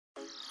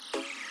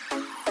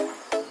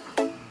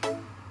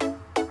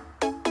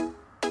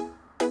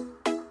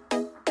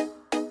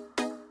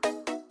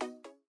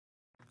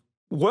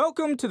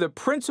Welcome to the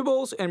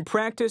Principles and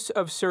Practice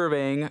of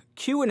Surveying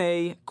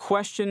Q&A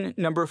question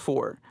number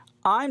 4.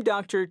 I'm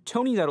Dr.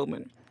 Tony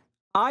Nettleman.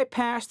 I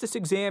passed this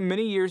exam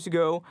many years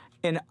ago,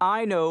 and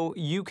I know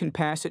you can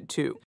pass it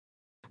too.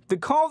 The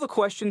call of the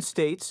question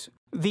states,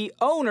 the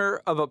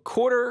owner of a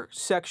quarter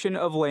section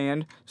of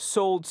land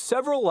sold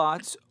several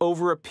lots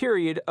over a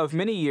period of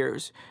many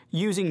years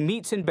using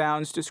meets and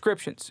bounds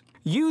descriptions.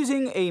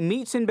 Using a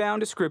meets and bound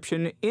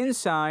description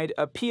inside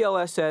a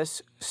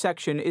PLSS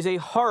section is a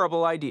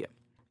horrible idea.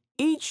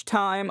 Each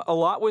time a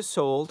lot was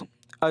sold,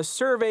 a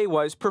survey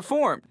was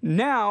performed.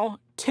 Now,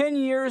 10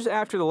 years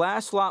after the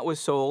last lot was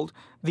sold,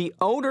 the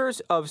owners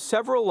of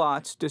several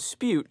lots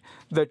dispute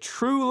the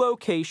true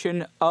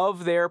location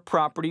of their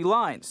property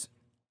lines.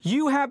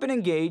 You have been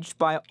engaged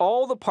by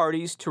all the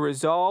parties to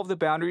resolve the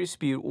boundary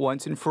dispute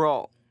once and for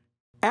all.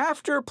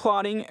 After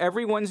plotting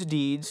everyone's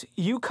deeds,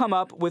 you come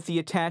up with the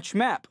attached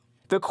map.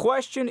 The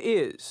question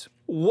is,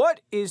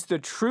 what is the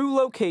true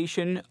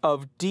location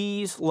of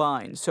D's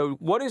line? So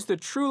what is the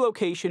true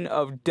location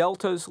of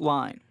Delta's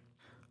line?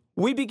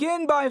 We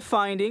begin by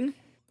finding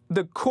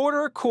the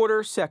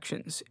quarter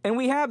sections, and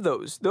we have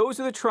those. Those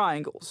are the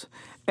triangles.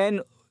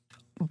 And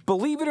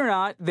believe it or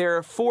not, there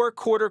are 4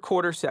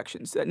 quarter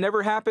sections. That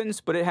never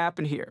happens, but it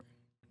happened here.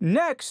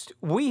 Next,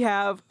 we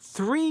have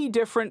 3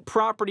 different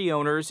property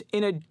owners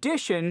in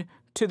addition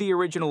to the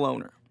original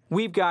owner.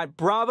 We've got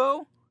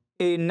Bravo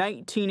in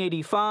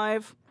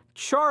 1985,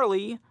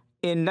 Charlie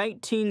in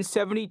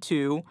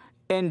 1972,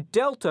 and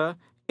Delta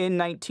in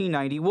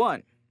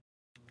 1991.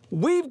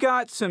 We've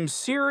got some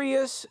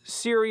serious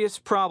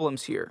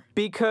problems here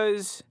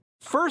because,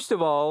 first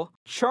of all,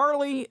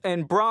 Charlie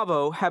and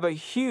Bravo have a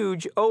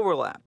huge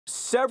overlap,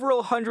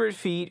 several hundred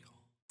feet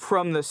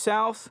from the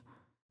south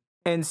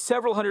and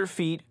several hundred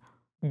feet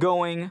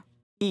going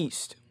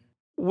east.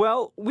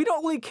 Well, we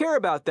don't really care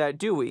about that,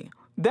 do we?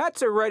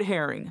 That's a red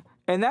herring,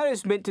 and that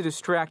is meant to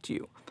distract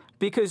you,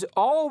 because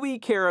all we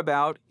care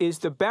about is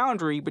the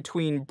boundary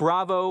between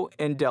Bravo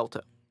and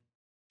Delta.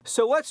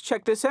 So let's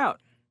check this out.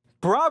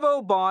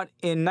 Bravo bought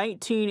in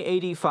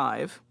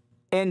 1985,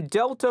 and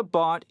Delta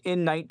bought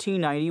in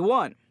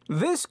 1991.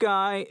 This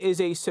guy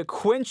is a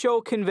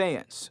sequential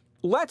conveyance.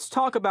 Let's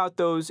talk about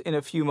those in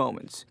a few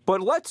moments.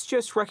 But let's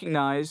just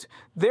recognize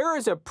there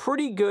is a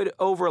pretty good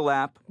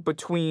overlap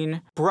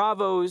between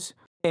Bravo's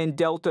and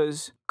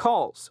Delta's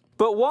calls.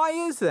 But why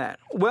is that?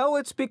 Well,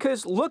 it's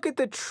because look at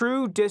the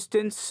true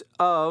distance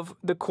of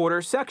the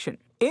quarter section.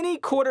 Any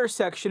quarter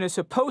section is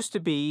supposed to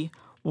be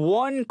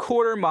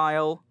 1/4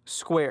 mile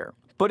square.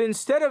 But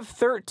instead of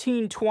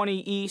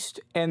 1320 east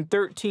and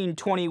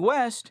 1320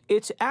 west,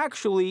 it's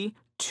actually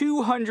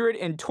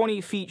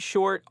 220 feet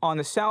short on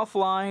the south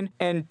line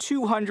and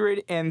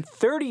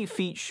 230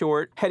 feet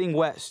short heading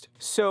west.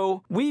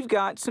 So we've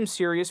got some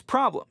serious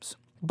problems.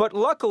 But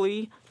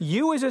luckily,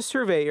 you as a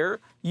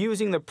surveyor,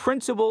 using the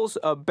principles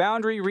of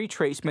boundary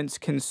retracements,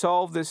 can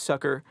solve this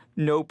sucker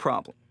no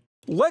problem.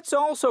 Let's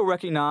also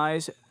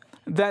recognize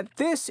that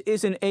this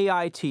is an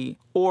AIT,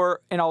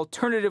 or an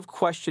alternative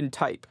question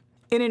type.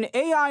 In an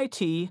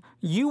AIT,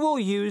 you will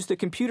use the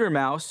computer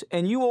mouse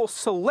and you will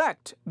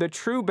select the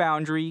true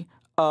boundary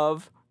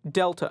of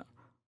Delta.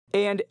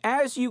 And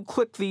as you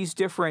click these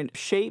different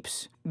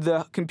shapes,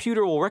 the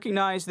computer will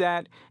recognize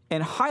that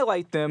and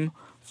highlight them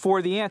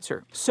for the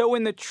answer. So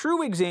in the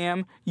true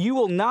exam, you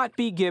will not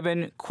be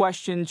given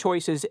question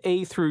choices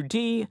A through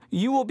D.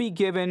 You will be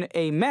given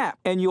a map,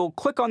 and you'll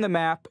click on the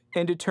map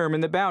and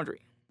determine the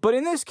boundary. But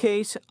in this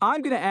case,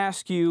 I'm going to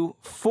ask you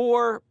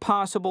 4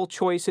 possible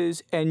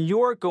choices, and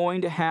you're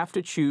going to have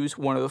to choose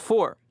one of the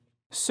 4.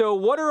 So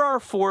what are our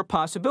 4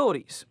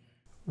 possibilities?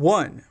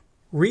 1.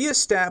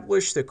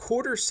 Reestablish the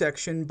quarter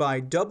section by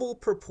double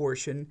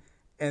proportion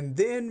and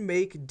then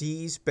make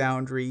D's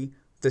boundary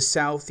the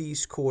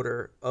southeast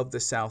quarter of the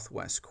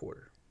southwest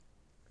quarter.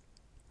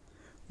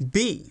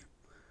 B.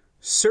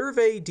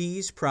 Survey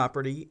D's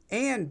property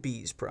and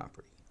B's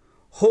property.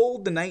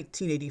 Hold the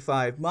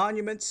 1985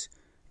 monuments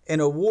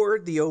and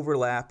award the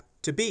overlap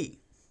to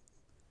B.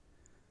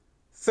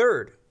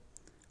 3rd,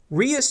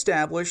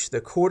 reestablish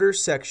the quarter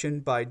section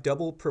by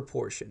double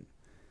proportion.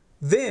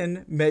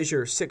 Then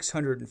measure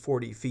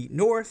 640 feet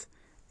north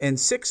and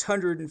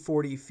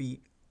 640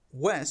 feet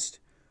west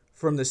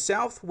from the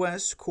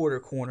southwest quarter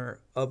corner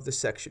of the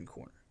section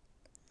corner.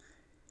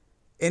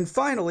 And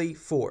finally,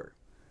 4,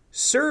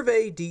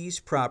 survey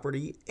D's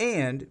property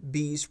and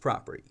B's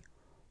property.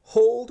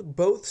 Hold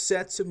both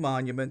sets of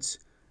monuments,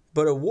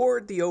 but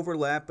award the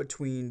overlap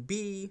between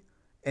B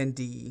and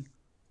D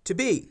to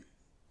B.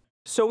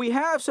 So we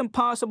have some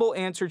possible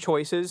answer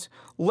choices.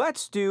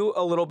 Let's do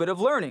a little bit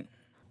of learning.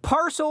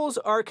 Parcels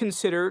are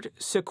considered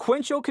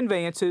sequential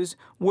conveyances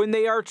when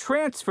they are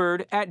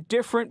transferred at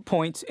different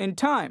points in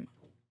time.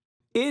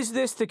 Is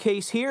this the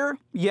case here?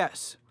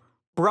 Yes.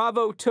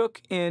 Bravo took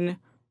in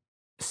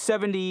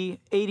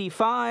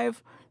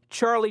 85,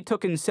 Charlie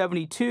took in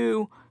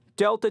 72,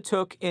 Delta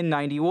took in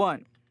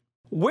 91.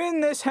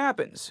 When this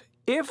happens,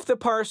 if the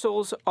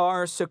parcels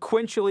are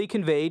sequentially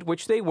conveyed,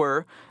 which they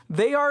were,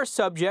 they are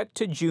subject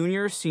to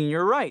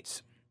junior-senior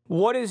rights.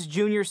 What is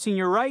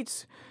junior-senior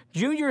rights?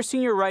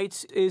 Junior-senior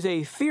rights is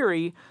a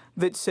theory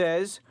that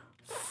says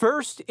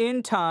first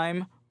in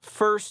time,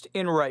 first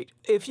in right.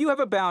 If you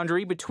have a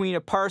boundary between a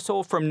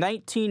parcel from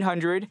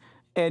 1900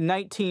 and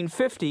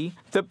 1950,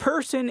 the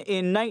person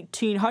in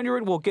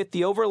 1900 will get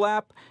the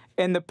overlap,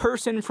 and the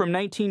person from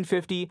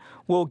 1950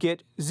 will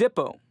get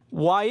Zippo.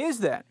 Why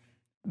is that?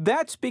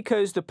 That's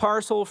because the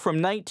parcel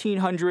from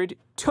 1900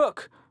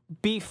 took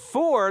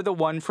before the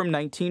one from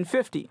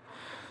 1950.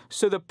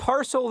 So the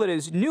parcel that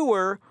is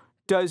newer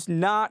does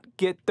not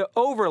get the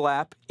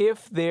overlap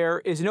if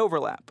there is an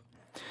overlap.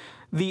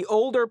 The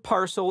older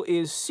parcel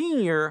is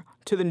senior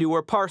to the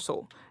newer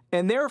parcel,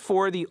 and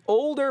therefore the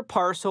older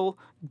parcel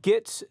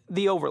gets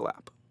the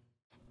overlap.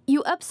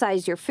 You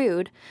upsize your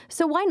food,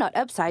 so why not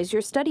upsize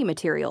your study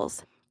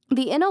materials?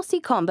 The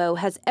NLC Combo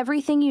has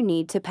everything you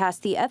need to pass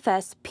the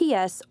FS,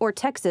 PS, or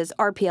Texas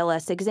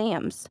RPLS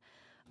exams.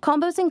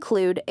 Combos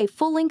include a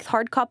full-length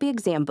hard copy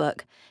exam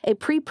book, a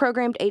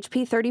pre-programmed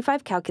HP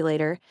 35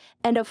 calculator,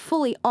 and a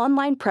fully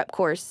online prep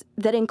course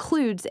that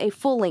includes a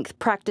full-length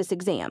practice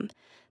exam.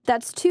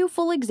 That's 2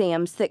 full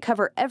exams that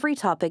cover every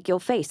topic you'll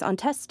face on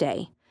test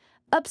day.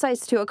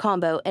 Upsize to a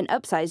combo and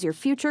upsize your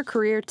future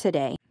career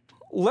today.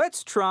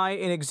 Let's try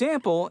an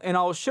example, and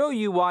I'll show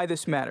you why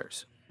this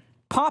matters.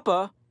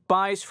 Papa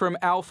buys from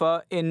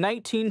Alpha in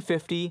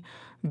 1950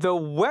 the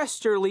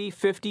westerly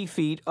 50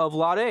 feet of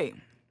Lot A.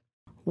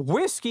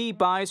 Whiskey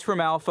buys from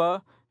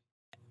Alpha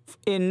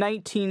in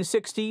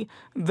 1960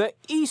 the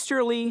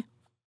easterly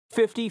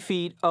 50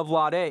 feet of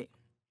Lot A.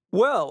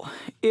 Well,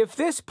 if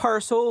this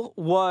parcel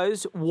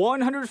was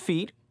 100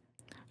 feet,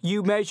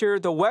 you measure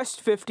the west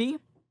 50,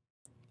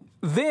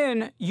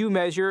 then you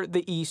measure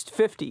the east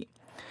 50,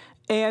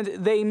 and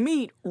they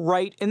meet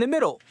right in the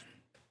middle.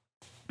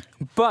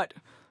 But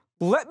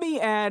let me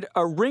add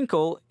a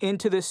wrinkle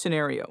into this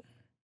scenario.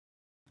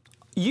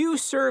 You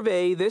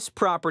survey this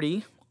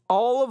property,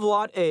 all of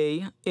Lot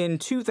A, in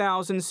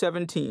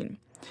 2017,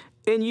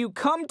 and you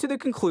come to the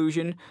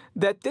conclusion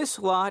that this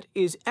lot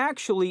is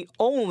actually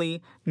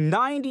only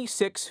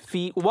 96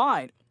 feet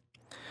wide.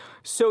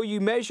 So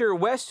you measure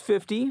west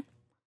 50,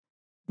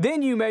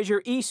 then you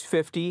measure east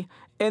 50,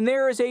 and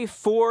there is a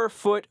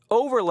 4-foot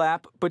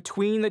overlap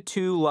between the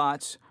 2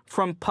 lots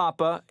from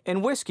Papa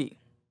and Whiskey.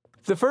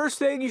 The first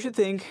thing you should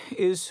think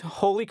is,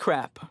 holy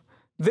crap,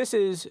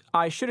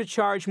 I should have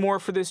charged more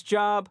for this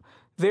job.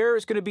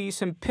 There's going to be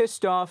some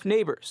pissed off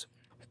neighbors.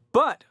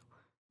 But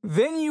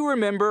then you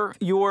remember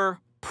your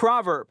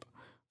proverb,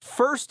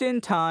 first in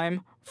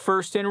time,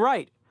 first in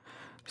right.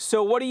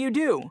 So what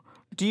do?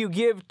 Do you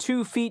give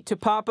 2 feet to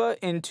Papa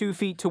and 2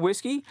 feet to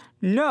Whiskey?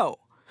 No.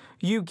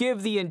 You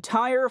give the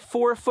entire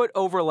 4-foot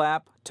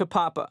overlap to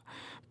Papa,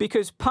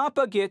 because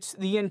Papa gets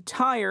the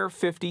entire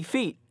 50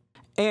 feet.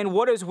 And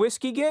what does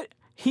Whiskey get?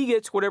 He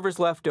gets whatever's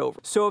left over.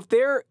 So if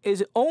there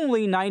is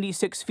only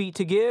 96 feet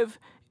to give,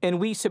 and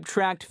we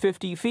subtract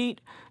 50 feet,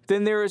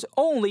 then there is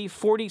only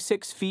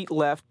 46 feet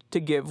left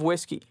to give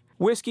Whiskey.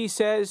 Whiskey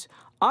says,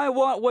 I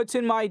want what's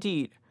in my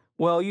deed.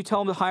 Well, you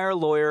tell him to hire a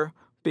lawyer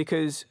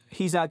because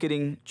he's not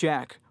getting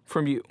jack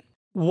from you.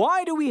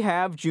 Why do we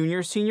have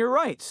junior-senior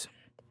rights?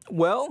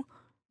 Well,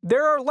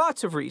 there are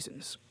lots of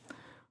reasons.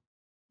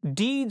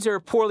 Deeds are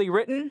poorly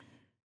written,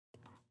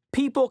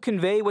 people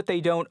convey what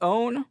they don't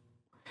own,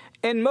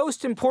 and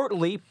most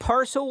importantly,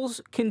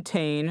 parcels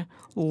contain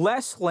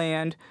less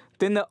land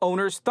than the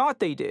owners thought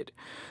they did.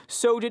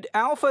 So did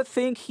Alpha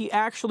think he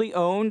actually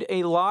owned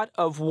a lot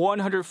of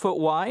 100 foot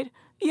wide?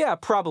 Yeah,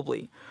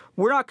 probably.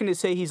 We're not going to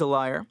say he's a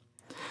liar.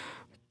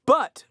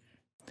 But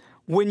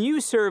when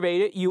you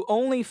surveyed it, you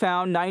only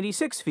found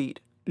 96 feet,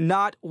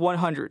 not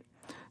 100.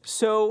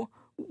 So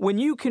when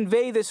you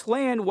convey this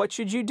land, what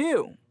should you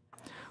do?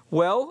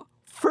 Well,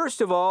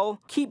 first of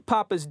all, keep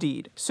Papa's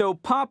deed. So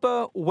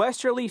Papa,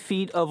 westerly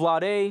feet of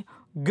Lot A,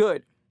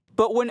 good.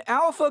 But when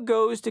Alpha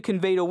goes to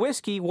convey to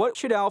Whiskey, what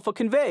should Alpha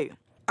convey?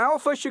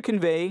 Alpha should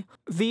convey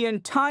the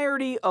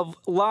entirety of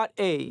Lot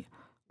A,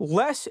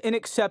 less in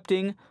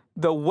accepting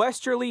the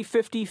westerly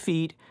 50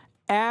 feet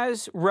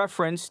as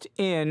referenced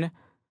in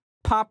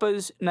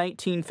Papa's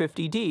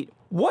 1950 deed.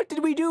 What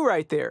did we do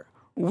right there?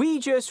 We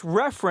just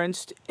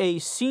referenced a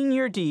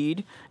senior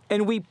deed,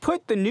 and we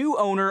put the new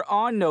owner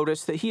on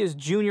notice that he is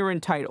junior in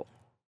title.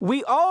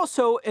 We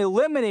also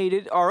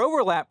eliminated our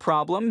overlap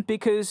problem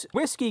because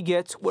Whiskey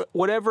gets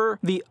whatever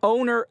the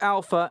owner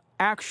Alpha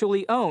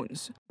actually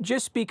owns.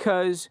 Just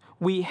because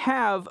we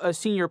have a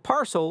senior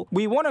parcel,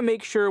 we want to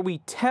make sure we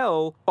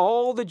tell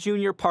all the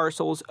junior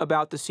parcels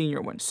about the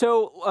senior one.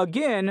 So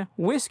again,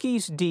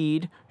 Whiskey's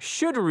deed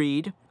should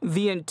read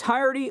the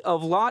entirety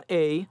of Lot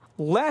A,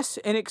 less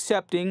in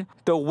accepting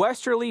the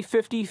westerly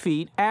 50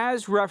 feet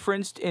as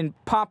referenced in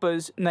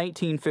Papa's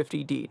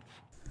 1950 deed.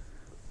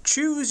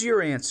 Choose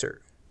your answer.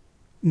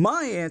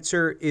 My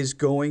answer is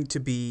going to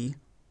be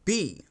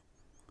B.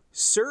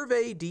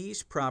 Survey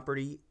D's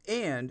property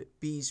and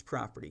B's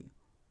property.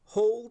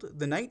 Hold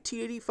the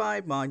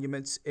 1985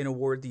 monuments and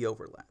award the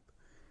overlap.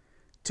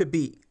 To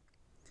B.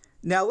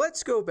 Now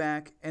let's go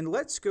back and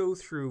let's go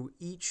through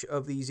each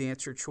of these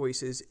answer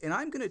choices, and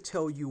I'm going to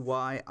tell you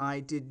why I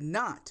did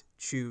not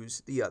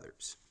choose the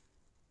others.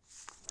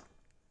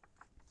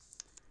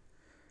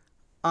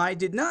 I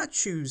did not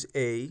choose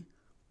A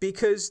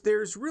because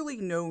there's really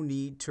no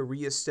need to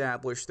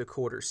reestablish the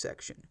quarter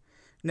section.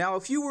 Now,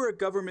 if you were a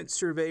government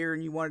surveyor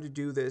and you wanted to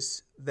do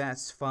this,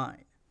 that's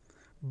fine.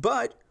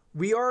 But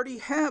we already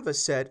have a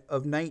set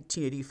of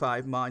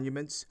 1985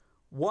 monuments.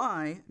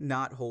 Why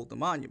not hold the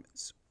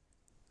monuments?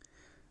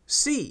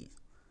 C,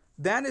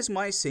 that is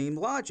my same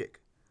logic.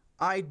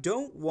 I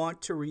don't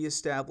want to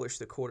reestablish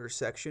the quarter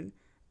section,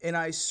 and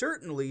I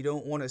certainly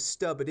don't want to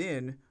stub it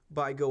in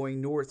by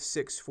going north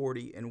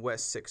 640 and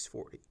west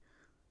 640.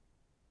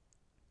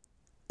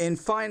 And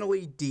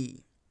finally,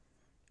 D.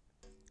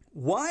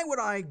 Why would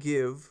I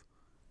give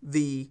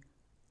the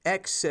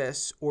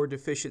excess or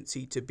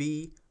deficiency to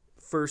B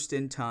first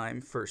in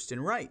time, first in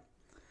right?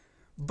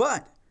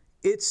 But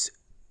it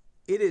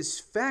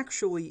is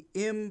factually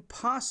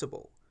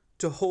impossible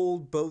to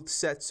hold both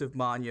sets of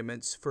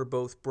monuments for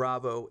both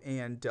Bravo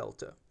and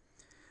Delta.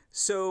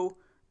 So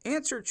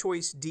answer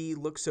choice D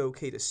looks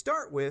okay to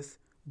start with,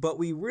 but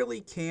we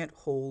really can't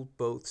hold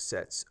both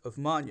sets of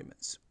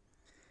monuments.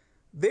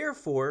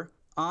 Therefore,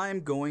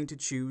 I'm going to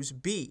choose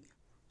B.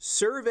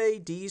 Survey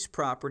D's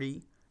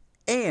property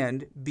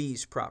and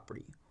B's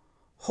property.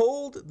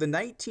 Hold the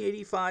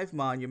 1985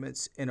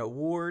 monuments and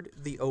award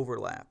the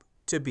overlap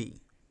to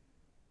B.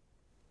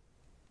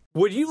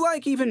 Would you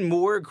like even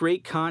more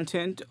great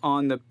content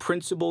on the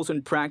Principles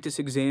and Practice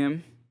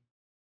exam?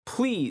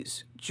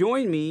 Please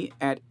join me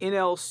at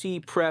NLC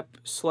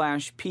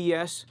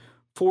Prep/PS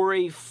for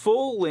a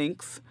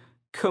full-length,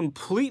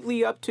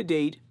 completely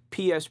up-to-date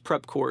PS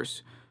Prep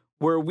course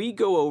where we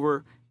go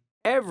over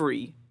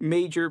every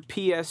major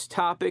PS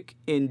topic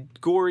in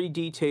gory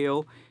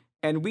detail,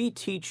 and we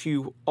teach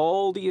you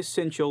all the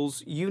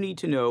essentials you need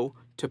to know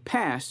to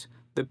pass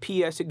the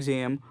PS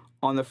exam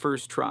on the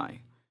first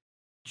try.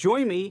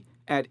 Join me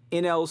at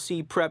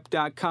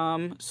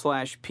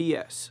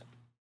nlcprep.com/PS.